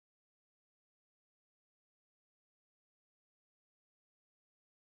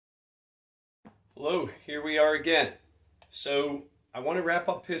Hello, here we are again. So I want to wrap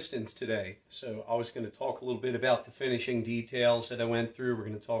up pistons today. So I was going to talk a little bit about the finishing details that I went through. We're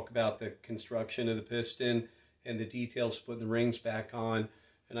going to talk about the construction of the piston and the details of putting the rings back on.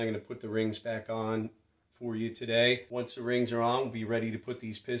 And I'm going to put the rings back on for you today. Once the rings are on, we'll be ready to put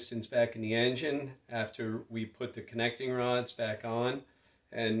these pistons back in the engine after we put the connecting rods back on.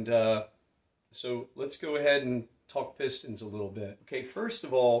 And so let's go ahead and talk pistons a little bit. Okay, first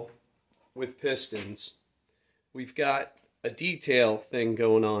of all, with pistons, we've got a detail thing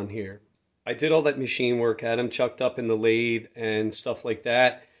going on here. I did all that machine work, had them chucked up in the lathe and stuff like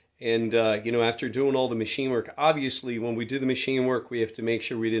that. And, after doing all the machine work, obviously when we do the machine work, we have to make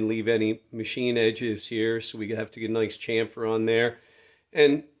sure we didn't leave any machine edges here. So we have to get a nice chamfer on there.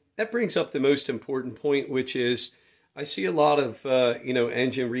 And that brings up the most important point, which is I see a lot of,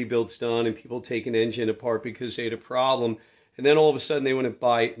 engine rebuilds done and people take an engine apart because they had a problem. And then all of a sudden they want to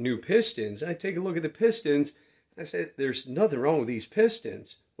buy new pistons. And I take a look at the pistons. I said, there's nothing wrong with these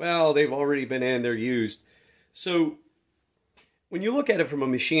pistons. Well, they've already been in, they're used. So when you look at it from a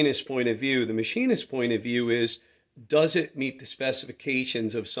machinist point of view, the machinist point of view is, does it meet the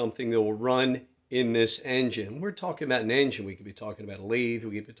specifications of something that will run in this engine? We're talking about an engine. We could be talking about a lathe.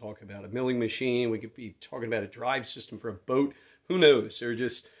 We could be talking about a milling machine. We could be talking about a drive system for a boat. Who knows? There are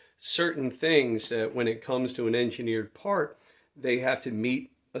just certain things that when it comes to an engineered part, they have to meet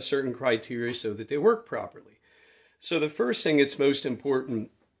a certain criteria so that they work properly. So the first thing that's most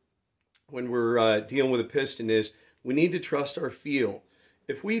important when we're dealing with a piston is we need to trust our feel.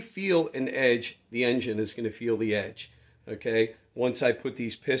 If we feel an edge, the engine is going to feel the edge. Okay. Once I put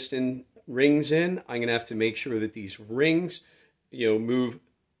these piston rings in, I'm going to have to make sure that these rings, move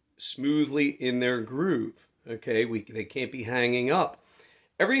smoothly in their groove. Okay. They can't be hanging up.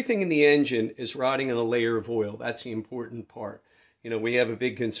 Everything in the engine is riding on a layer of oil. That's the important part. We have a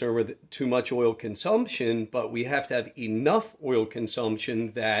big concern with too much oil consumption, but we have to have enough oil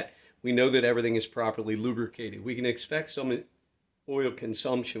consumption that we know that everything is properly lubricated. We can expect some oil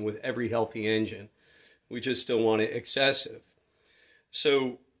consumption with every healthy engine. We just don't want it excessive.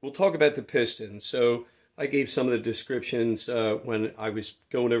 So we'll talk about the pistons. So I gave some of the descriptions when I was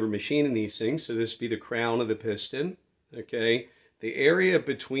going over machining these things. So this would be the crown of the piston. Okay. The area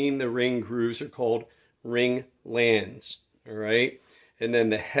between the ring grooves are called ring lands. All right. And then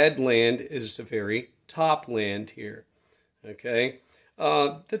the headland is the very top land here. Okay.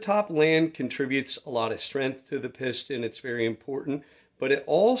 The top land contributes a lot of strength to the piston. It's very important. But it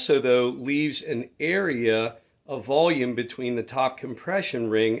also, though, leaves an area of volume between the top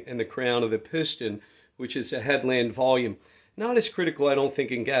compression ring and the crown of the piston, which is the headland volume. Not as critical, I don't think,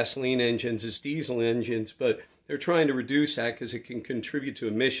 in gasoline engines as diesel engines, but they're trying to reduce that because it can contribute to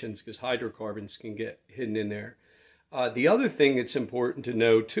emissions because hydrocarbons can get hidden in there. The other thing that's important to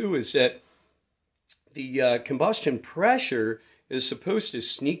know, too, is that the combustion pressure is supposed to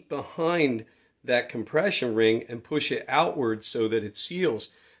sneak behind that compression ring and push it outward so that it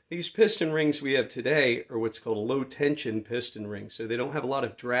seals. These piston rings we have today are what's called a low tension piston ring, so they don't have a lot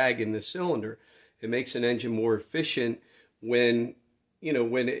of drag in the cylinder. It makes an engine more efficient when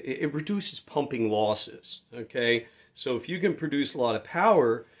it reduces pumping losses. Okay, so if you can produce a lot of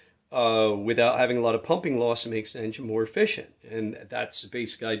power without having a lot of pumping loss, it makes the engine more efficient. And that's the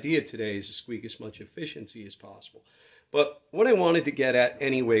basic idea today, is to squeak as much efficiency as possible. But what I wanted to get at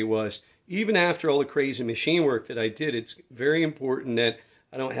anyway was, even after all the crazy machine work that I did, it's very important that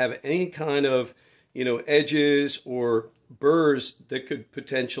I don't have any kind of, edges or burrs that could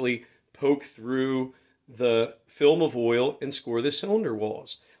potentially poke through the film of oil and score the cylinder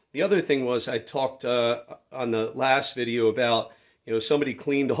walls. The other thing was, I talked on the last video about, somebody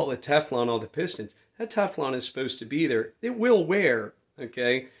cleaned all the Teflon, all the pistons. That Teflon is supposed to be there. It will wear,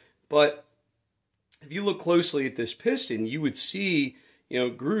 okay? But if you look closely at this piston, you would see,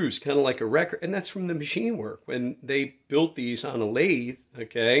 grooves kind of like a record. And that's from the machine work. When they built these on a lathe,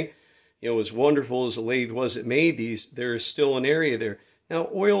 okay, as wonderful as the lathe was that made these, there's still an area there. Now,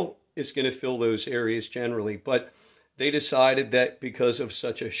 oil is going to fill those areas generally, but they decided that because of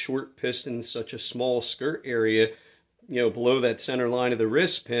such a short piston, such a small skirt area, below that center line of the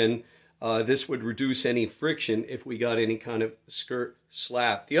wrist pin, this would reduce any friction if we got any kind of skirt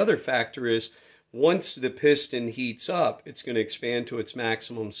slap. The other factor is, once the piston heats up, it's going to expand to its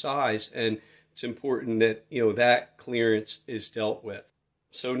maximum size, and it's important that that clearance is dealt with.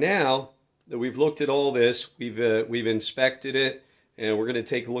 So now that we've looked at all this, we've inspected it, and we're going to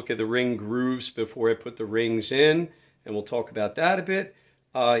take a look at the ring grooves before I put the rings in, and we'll talk about that a bit.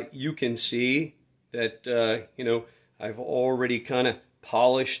 You can see that I've already kind of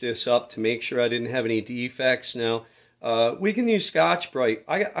polished this up to make sure I didn't have any defects. Now, We can use Scotch-Brite.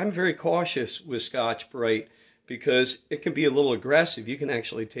 I'm very cautious with Scotch-Brite because it can be a little aggressive. You can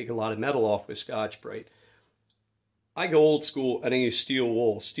actually take a lot of metal off with Scotch-Brite. I go old school and I use steel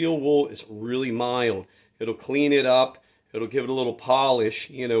wool. Steel wool is really mild. It'll clean it up. It'll give it a little polish,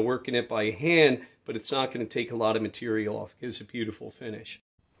 you know, working it by hand, but it's not going to take a lot of material off. It gives a beautiful finish.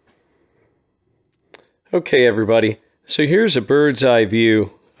 Okay, everybody. So here's a bird's eye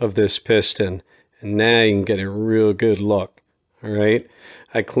view of this piston. And now you can get a real good look. All right.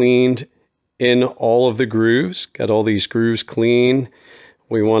 I cleaned in all of the grooves, got all these grooves clean.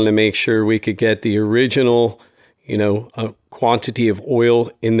 We wanted to make sure we could get the original, you know, quantity of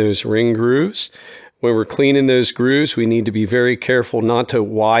oil in those ring grooves. When we're cleaning those grooves, we need to be very careful not to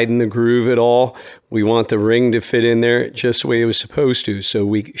widen the groove at all. We want the ring to fit in there just the way it was supposed to. So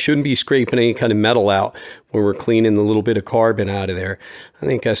we shouldn't be scraping any kind of metal out when we're cleaning the little bit of carbon out of there. I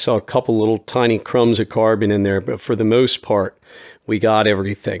think I saw a couple little tiny crumbs of carbon in there, but for the most part, we got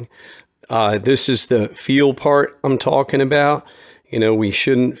everything. This is the feel part I'm talking about. You know, we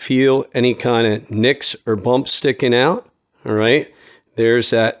shouldn't feel any kind of nicks or bumps sticking out. All right. There's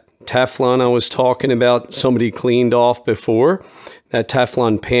that Teflon I was talking about, somebody cleaned off before. That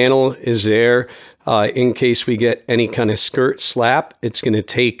Teflon panel is there in case we get any kind of skirt slap. It's going to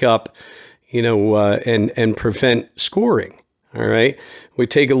take up, you know, and prevent scoring. All right. We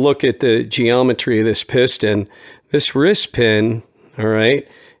take a look at the geometry of this piston. This wrist pin, all right,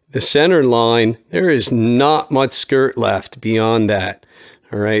 the center line, there is not much skirt left beyond that.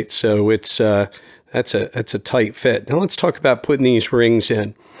 All right. So it's that's a tight fit. Now let's talk about putting these rings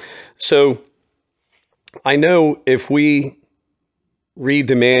in. So I know if we read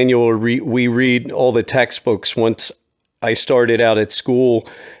the manual or we read all the textbooks, once I started out at school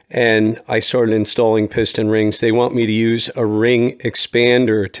and I started installing piston rings, they want me to use a ring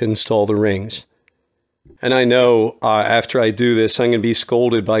expander to install the rings. And I know after I do this, I'm going to be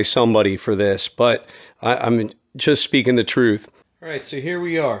scolded by somebody for this, but I'm just speaking the truth. All right, so here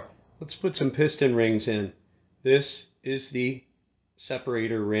we are. Let's put some piston rings in. This is the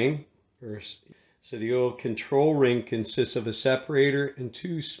separator ring. So the oil control ring consists of a separator and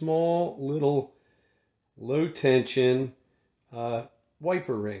two small little low tension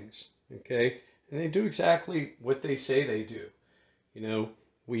wiper rings. Okay, and they do exactly what they say they do. You know,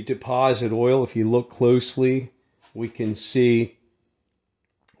 we deposit oil. If you look closely, we can see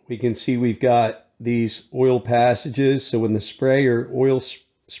we've got these oil passages. So when the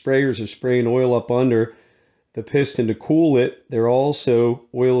sprayers are spraying oil up under the piston to cool it,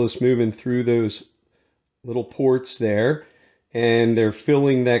 oil is moving through those little ports there, and they're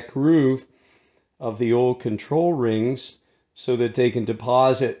filling that groove of the oil control rings so that they can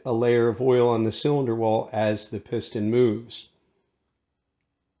deposit a layer of oil on the cylinder wall as the piston moves.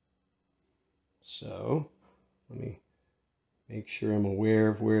 So let me make sure I'm aware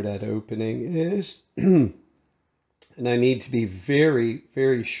of where that opening is. And I need to be very,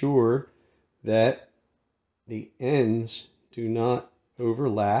 very sure that the ends do not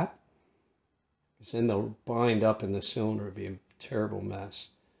overlap, because then they'll bind up in the cylinder. It'd be a terrible mess.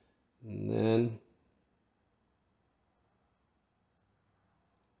 And then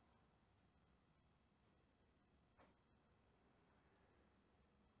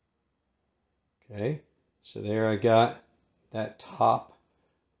okay, so there I got that top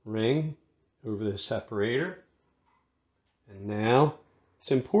ring over the separator. And now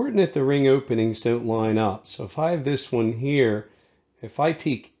it's important that the ring openings don't line up. So if I have this one here, if I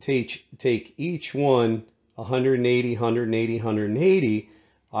take each one 180, 180, 180,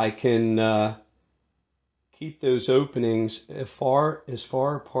 I can keep those openings as far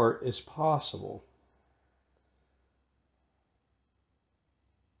apart as possible.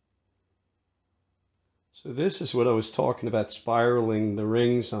 So this is what I was talking about, spiraling the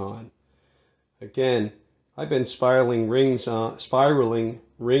rings on. Again, I've been spiraling rings on since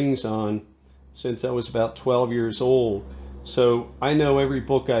I was about 12 years old. So I know every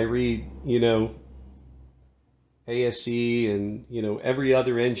book I read, you know, ASE and, you know, every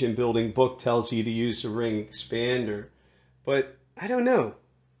other engine building book tells you to use a ring expander. But I don't know.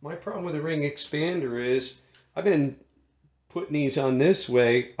 My problem with a ring expander is I've been putting these on this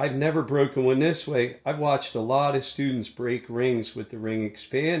way. I've never broken one this way. I've watched a lot of students break rings with the ring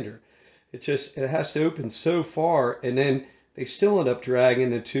expander. It has to open so far, and then they still end up dragging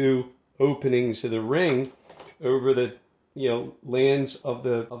the two openings of the ring over the, you know, lands of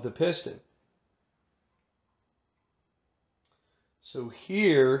the piston. So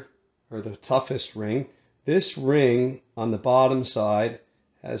here are the toughest ring. This ring on the bottom side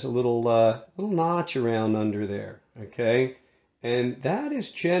has a little notch around under there. Okay, and that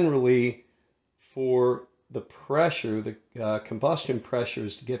is generally for the pressure, the combustion pressure,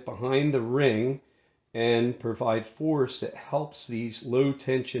 is to get behind the ring and provide force that helps these low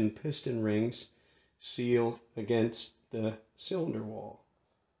tension piston rings seal against the cylinder wall.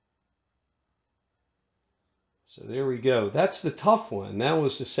 So there we go. That's the tough one. That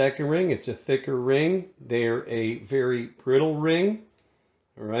was the second ring. It's a thicker ring. They're a very brittle ring.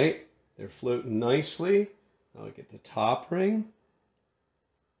 All right. They're floating nicely. Now I get the top ring.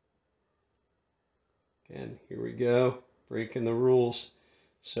 Again, here we go. Breaking the rules.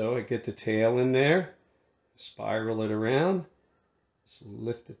 So I get the tail in there. Spiral it around. Just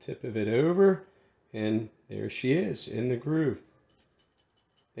lift the tip of it over. And there she is in the groove.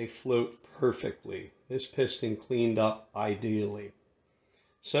 They float perfectly. This piston cleaned up ideally.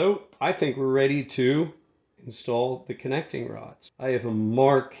 So I think we're ready to install the connecting rods. I have a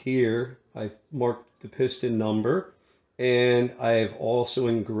mark here. I've marked the piston number, and I have also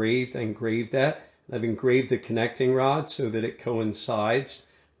engraved that. I've engraved the connecting rod so that it coincides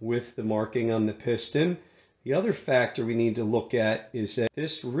with the marking on the piston. The other factor we need to look at is that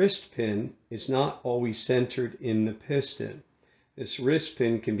this wrist pin is not always centered in the piston. This wrist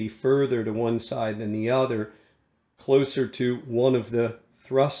pin can be further to one side than the other, closer to one of the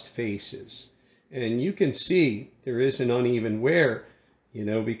thrust faces. And you can see there is an uneven wear,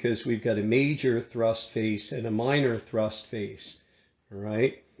 because we've got a major thrust face and a minor thrust face, all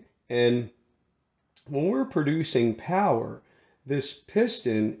right? And when we're producing power, this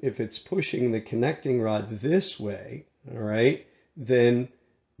piston, if it's pushing the connecting rod this way, all right, then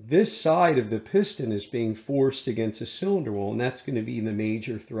this side of the piston is being forced against a cylinder wall, and that's going to be the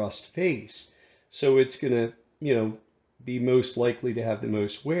major thrust face. So it's going to, be most likely to have the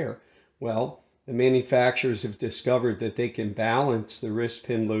most wear. Well, the manufacturers have discovered that they can balance the wrist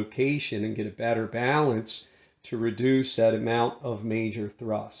pin location and get a better balance to reduce that amount of major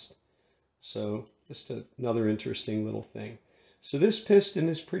thrust. So just another interesting little thing. So this piston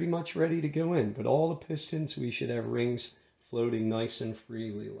is pretty much ready to go in, but all the pistons, we should have rings floating nice and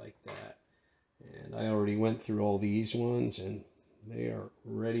freely like that. And I already went through all these ones, and they are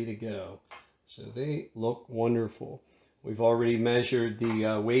ready to go. So they look wonderful. We've already measured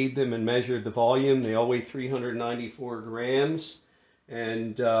weighed them and measured the volume. They all weigh 394 grams.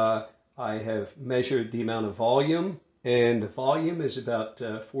 And I have measured the amount of volume. And the volume is about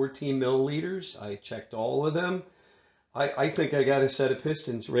 14 milliliters. I checked all of them. I think I got a set of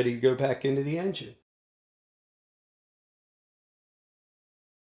pistons ready to go back into the engine.